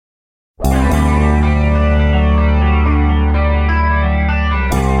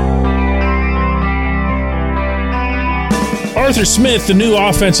Arthur Smith, the new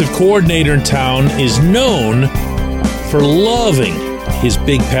offensive coordinator in town, is known for loving his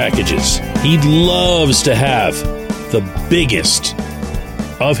big packages. He loves to have the biggest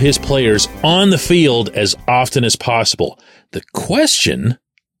of his players on the field as often as possible. The question,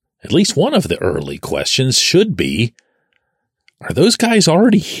 at least one of the early questions, should be, are those guys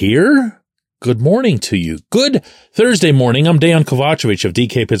already here? Good morning to you. Good Thursday morning. I'm Dejan Kovacevic of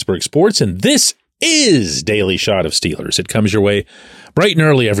DK Pittsburgh Sports, and this is Daily Shot of Steelers. It comes your way bright and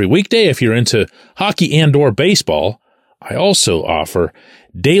early every weekday if you're into hockey and or baseball. I also offer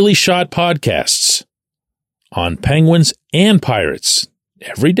Daily Shot podcasts on Penguins and Pirates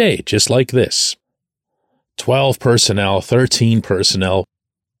every day, just like this. 12 personnel, 13 personnel,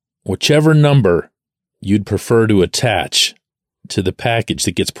 whichever number you'd prefer to attach to the package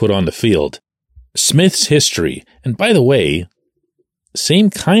that gets put on the field. Smith's history, and by the way, same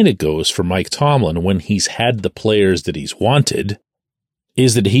kind of goes for Mike Tomlin when he's had the players that he's wanted,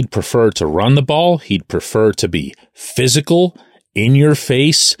 is that he'd prefer to run the ball, he'd prefer to be physical, in your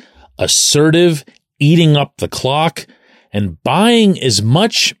face, assertive, eating up the clock, and buying as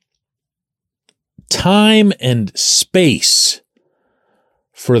much time and space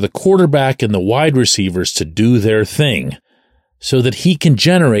for the quarterback and the wide receivers to do their thing so that he can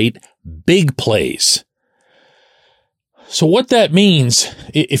generate big plays. So what that means,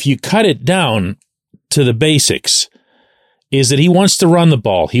 if you cut it down to the basics, is that he wants to run the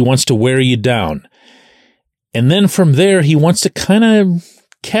ball. He wants to wear you down. And then from there, he wants to kind of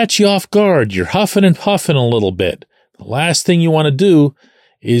catch you off guard. You're huffing and puffing a little bit. The last thing you want to do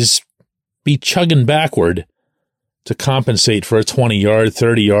is be chugging backward to compensate for a 20-yard,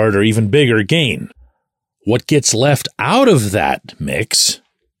 30-yard, or even bigger gain. What gets left out of that mix,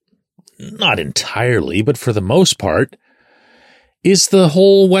 not entirely, but for the most part, is the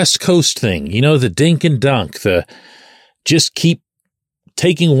whole West Coast thing. You know, the dink and dunk, the just keep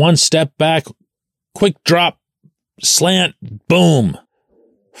taking one step back, quick drop, slant, boom,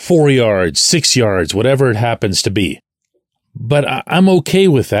 4 yards, 6 yards, whatever it happens to be. But I'm okay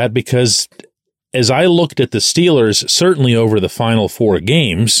with that because as I looked at the Steelers, certainly over the final 4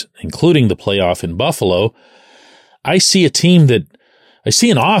 games, including the playoff in Buffalo, I see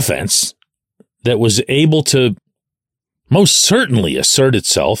an offense that was able to most certainly assert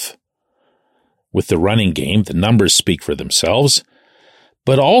itself with the running game. The numbers speak for themselves,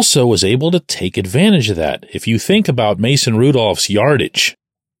 but also was able to take advantage of that. If you think about Mason Rudolph's yardage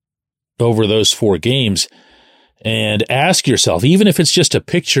over those 4 games and ask yourself, even if it's just a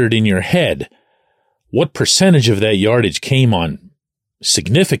pictured in your head, what percentage of that yardage came on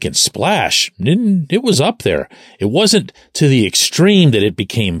significant splash? It was up there. It wasn't to the extreme that it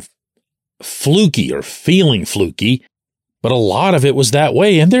became fluky or feeling fluky, but a lot of it was that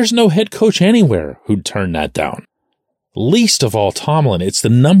way, and there's no head coach anywhere who'd turn that down. Least of all Tomlin. It's the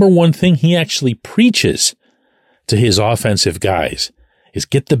number one thing he actually preaches to his offensive guys, is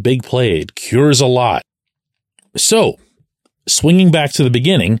get the big play. It cures a lot. So, swinging back to the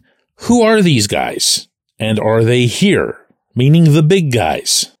beginning, who are these guys? And are they here? Meaning the big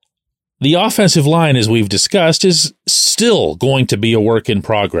guys. The offensive line, as we've discussed, is still going to be a work in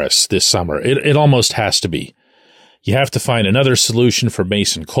progress this summer. It almost has to be. You have to find another solution for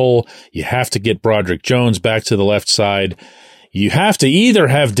Mason Cole. You have to get Broderick Jones back to the left side. You have to either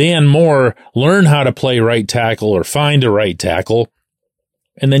have Dan Moore learn how to play right tackle or find a right tackle.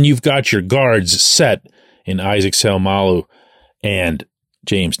 And then you've got your guards set in Isaac Seumalo and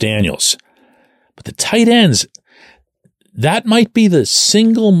James Daniels. But the tight ends, that might be the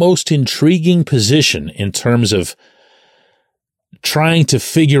single most intriguing position in terms of trying to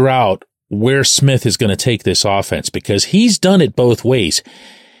figure out where Smith is going to take this offense, because he's done it both ways.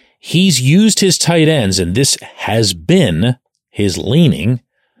 He's used his tight ends, and this has been his leaning,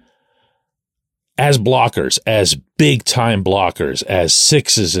 as blockers, as big-time blockers, as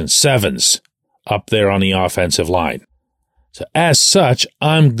 6s and 7s up there on the offensive line. So as such,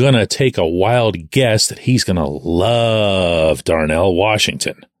 I'm going to take a wild guess that he's going to love Darnell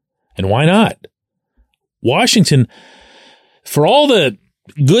Washington. And why not? Washington, for all the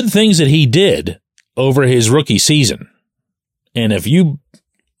good things that he did over his rookie season, and if you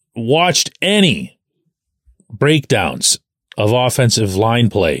watched any breakdowns of offensive line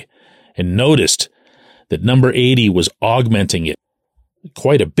play and noticed that number 80 was augmenting it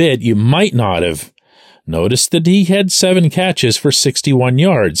quite a bit, you might not have noticed that he had 7 catches for 61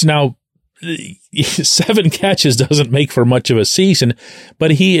 yards. Now, 7 catches doesn't make for much of a season,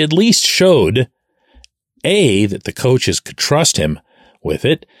 but he at least showed, A, that the coaches could trust him with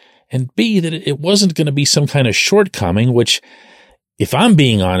it, and B, that it wasn't going to be some kind of shortcoming, which, if I'm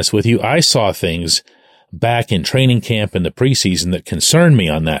being honest with you, I saw things back in training camp in the preseason that concerned me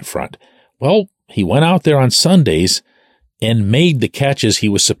on that front? Well, he went out there on Sundays and made the catches he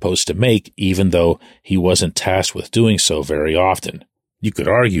was supposed to make, even though he wasn't tasked with doing so very often. You could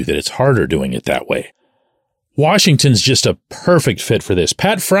argue that it's harder doing it that way. Washington's just a perfect fit for this.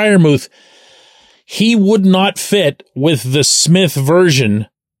 Pat Freiermuth, he would not fit with the Smith version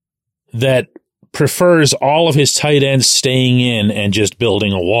that prefers all of his tight ends staying in and just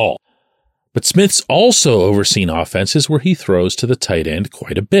building a wall. But Smith's also overseen offenses where he throws to the tight end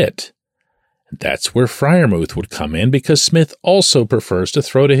quite a bit. That's where Freiermuth would come in because Smith also prefers to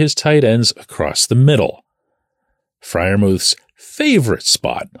throw to his tight ends across the middle. Freiermuth's favorite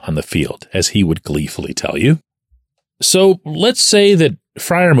spot on the field, as he would gleefully tell you. So let's say that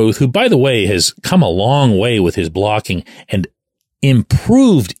Freiermuth, who by the way has come a long way with his blocking and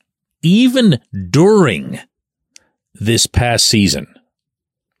improved even during this past season,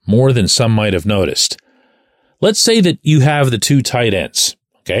 more than some might have noticed. Let's say that you have the two tight ends,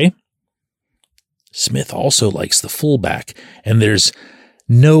 okay? Smith also likes the fullback, and there's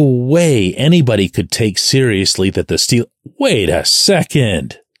no way anybody could take seriously that the Steelers... Wait a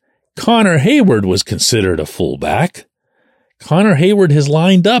second. Connor Hayward was considered a fullback. Connor Hayward has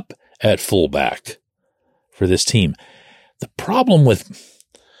lined up at fullback for this team. The problem with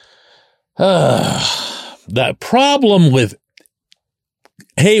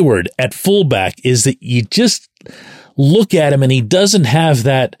Hayward at fullback is that you just look at him and he doesn't have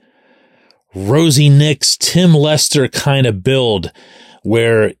that Rosie Nix, Tim Lester kind of build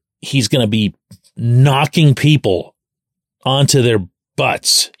where he's going to be knocking people onto their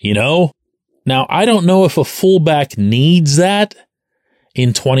butts, you know? Now, I don't know if a fullback needs that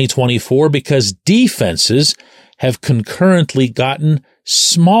in 2024 because defenses have concurrently gotten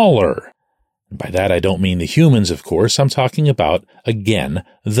smaller. By that, I don't mean the humans, of course. I'm talking about, again,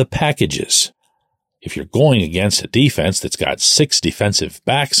 the packages. If you're going against a defense that's got 6 defensive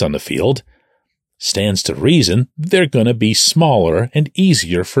backs on the field, stands to reason they're going to be smaller and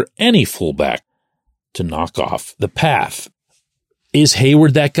easier for any fullback to knock off the path. Is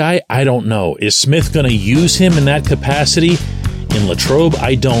Hayward that guy? I don't know. Is Smith going to use him in that capacity in Latrobe?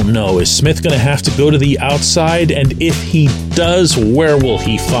 I don't know. Is Smith going to have to go to the outside? And if he does, where will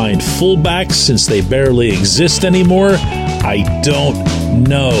he find fullbacks since they barely exist anymore? I don't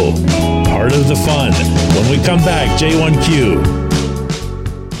know. Part of the fun. When we come back, J1Q.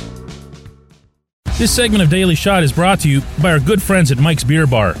 This segment of Daily Shot is brought to you by our good friends at Mike's Beer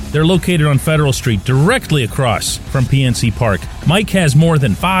Bar. They're located on Federal Street, directly across from PNC Park. Mike has more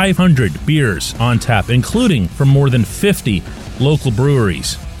than 500 beers on tap, including from more than 50 local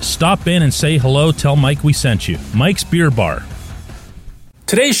breweries. Stop in and say hello. Tell Mike we sent you. Mike's Beer Bar.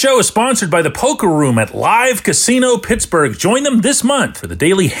 Today's show is sponsored by the Poker Room at Live Casino Pittsburgh. Join them this month for the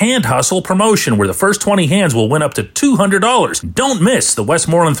Daily Hand Hustle promotion where the first 20 hands will win up to $200. Don't miss the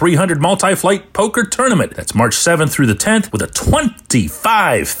Westmoreland 300 Multi-Flight Poker Tournament. That's March 7th through the 10th with a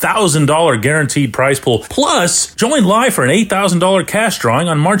 $25,000 guaranteed prize pool. Plus, join live for an $8,000 cash drawing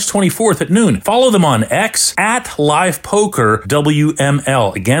on March 24th at noon. Follow them on X at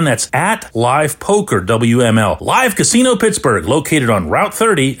LivePokerWML. Again, that's at LivePokerWML. Live Casino Pittsburgh, located on Route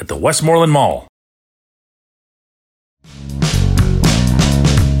 30 at the Westmoreland Mall.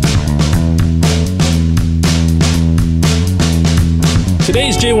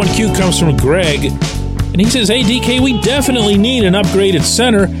 Today's J1Q comes from Greg, and he says, "Hey DK, we definitely need an upgraded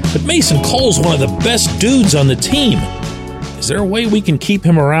center, but Mason Cole's one of the best dudes on the team. Is there a way we can keep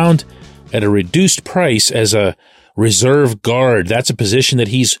him around at a reduced price as a reserve guard? That's a position that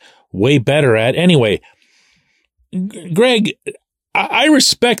he's way better at." Anyway, Greg, I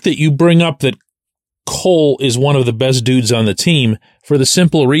respect that you bring up that Cole is one of the best dudes on the team for the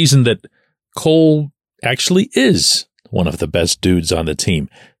simple reason that Cole actually is one of the best dudes on the team.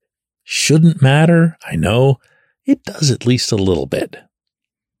 Shouldn't matter, I know. It does at least a little bit.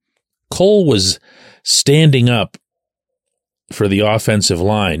 Cole was standing up for the offensive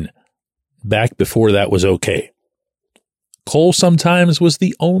line back before that was okay. Cole sometimes was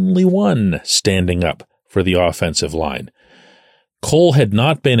the only one standing up for the offensive line. Cole had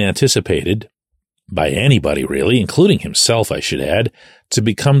not been anticipated by anybody really, including himself, I should add, to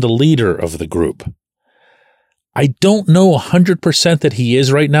become the leader of the group. I don't know 100% that he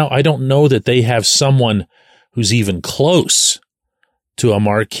is right now. I don't know that they have someone who's even close to a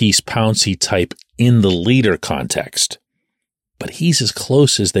Marquise Pouncey type in the leader context. But he's as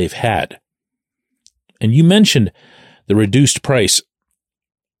close as they've had. And you mentioned the reduced price.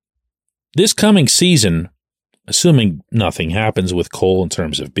 This coming season, assuming nothing happens with Cole in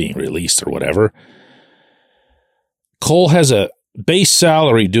terms of being released or whatever, Cole has a base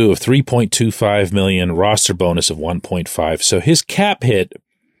salary due of $3.25 million, roster bonus of 1.5. So his cap hit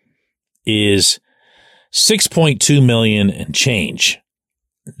is $6.2 million and change.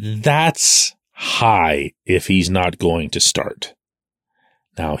 That's high if he's not going to start.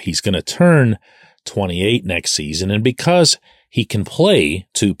 Now he's going to turn 28 next season, and because he can play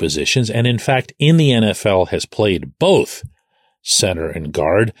two positions, and in fact in the NFL has played both center and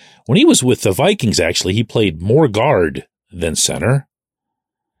guard. When he was with the Vikings, actually, he played more guard than center.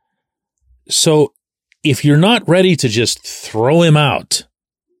 So if you're not ready to just throw him out,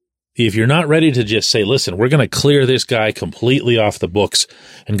 if you're not ready to just say, listen, we're going to clear this guy completely off the books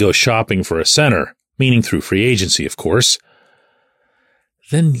and go shopping for a center, meaning through free agency, of course,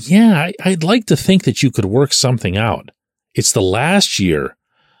 then yeah, I'd like to think that you could work something out. It's the last year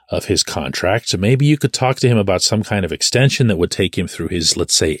of his contract, so maybe you could talk to him about some kind of extension that would take him through his,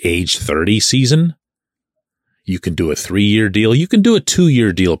 let's say, age 30 season. You can do a 3-year deal. You can do a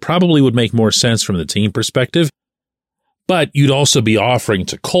 2-year deal. Probably would make more sense from the team perspective. But you'd also be offering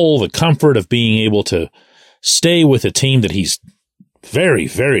to Cole the comfort of being able to stay with a team that he's very,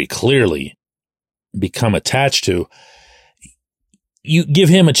 very clearly become attached to. You give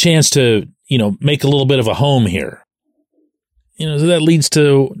him a chance to, make a little bit of a home here. So that leads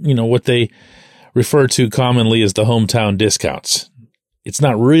to, what they refer to commonly as the hometown discounts. It's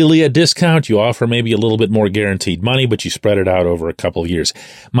not really a discount. You offer maybe a little bit more guaranteed money, but you spread it out over a couple of years.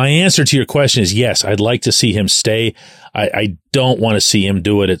 My answer to your question is yes, I'd like to see him stay. I don't want to see him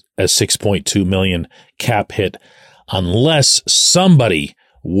do it at a $6.2 million cap hit unless somebody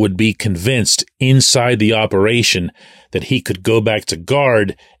would be convinced inside the operation that he could go back to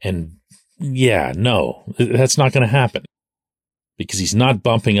guard. And yeah, no, that's not going to happen. Because he's not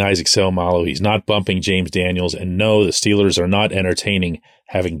bumping Isaac Seumalo, he's not bumping James Daniels, and no, the Steelers are not entertaining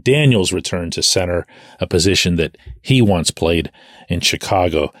having Daniels return to center, a position that he once played in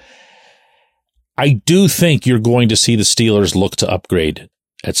Chicago. I do think you're going to see the Steelers look to upgrade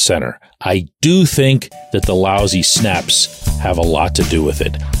at center. I do think that the lousy snaps have a lot to do with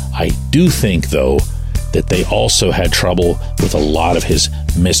it. I do think, though, that they also had trouble with a lot of his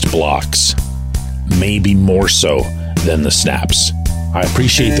missed blocks, maybe more so than the snaps. I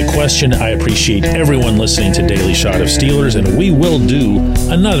appreciate the question. I appreciate everyone listening to Daily Shot of Steelers, and we will do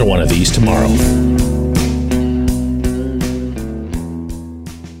another one of these tomorrow.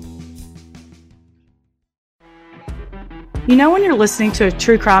 You know when you're listening to a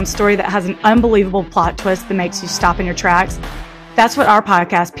true crime story that has an unbelievable plot twist that makes you stop in your tracks? That's what our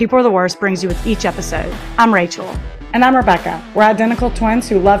podcast, People Are the Worst, brings you with each episode. I'm Rachel. And I'm Rebecca. We're identical twins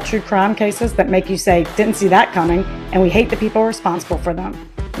who love true crime cases that make you say, didn't see that coming, and we hate the people responsible for them.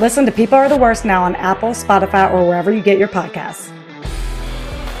 Listen to People Are the Worst now on Apple, Spotify, or wherever you get your podcasts.